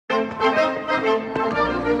Hey,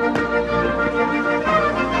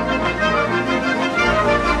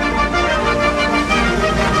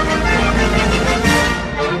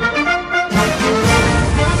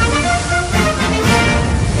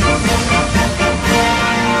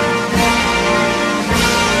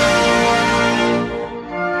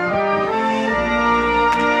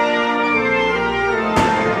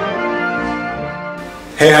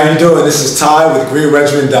 how you doing? This is Ty with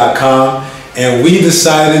Regimen.com, and we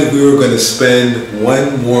decided we were going to spend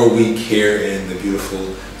one more week here in the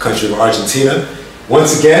beautiful country of Argentina.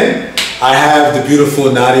 Once again, I have the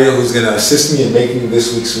beautiful Nadia who's going to assist me in making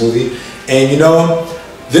this week's smoothie. And you know,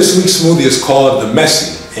 this week's smoothie is called the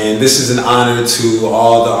Messi, and this is an honor to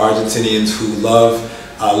all the Argentinians who love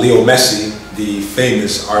Lionel Messi, the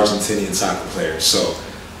famous Argentinian soccer player. So,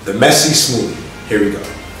 the Messi Smoothie. Here we go.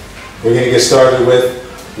 We're going to get started with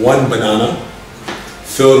 1 banana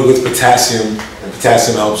filled with potassium, and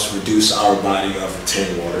potassium helps reduce our body of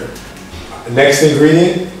retained water. The next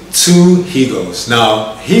ingredient, 2 Higos.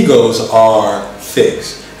 Now, Higos are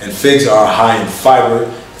figs, and figs are high in fiber.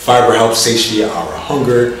 Fiber helps satiate our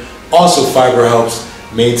hunger. Also, fiber helps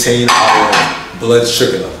maintain our blood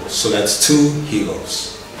sugar levels. So that's 2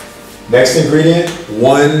 Higos. Next ingredient,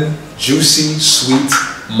 1 juicy sweet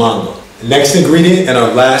mango. Next ingredient and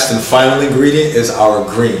our last and final ingredient is our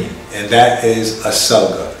green, and that is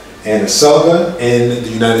Acelga. And Acelga in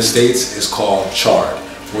the United States is called Chard.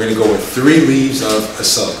 We're going to go with 3 leaves of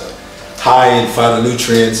Acelga. High in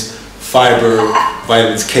phytonutrients, fiber,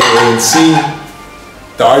 vitamins K, A, and C.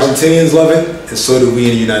 The Argentinians love it, and so do we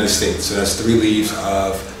in the United States. So that's 3 leaves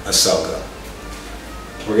of Acelga.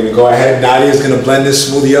 We're going to go ahead. Nadia is going to blend this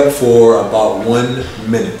smoothie up for about 1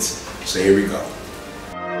 minute. So here we go.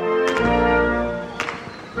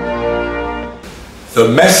 The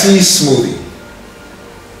Messi Smoothie.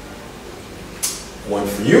 1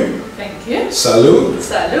 for you. Thank you. Salud.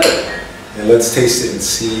 Salud. And let's taste it and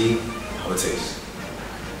see how it tastes.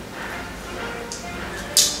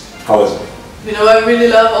 How is it? You know, I really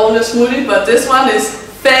love all the smoothie, but this one is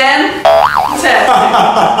fantastic.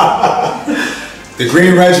 The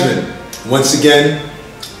Green Regimen. Once again,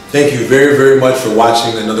 thank you very, very much for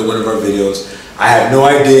watching another one of our videos. I have no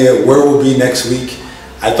idea where we'll be next week.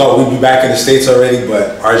 I thought we'd be back in the States already,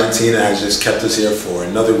 but Argentina has just kept us here for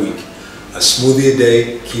another week. A smoothie a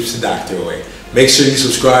day keeps the doctor away. Make sure you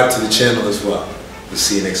subscribe to the channel as well. We'll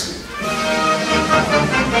see you next week.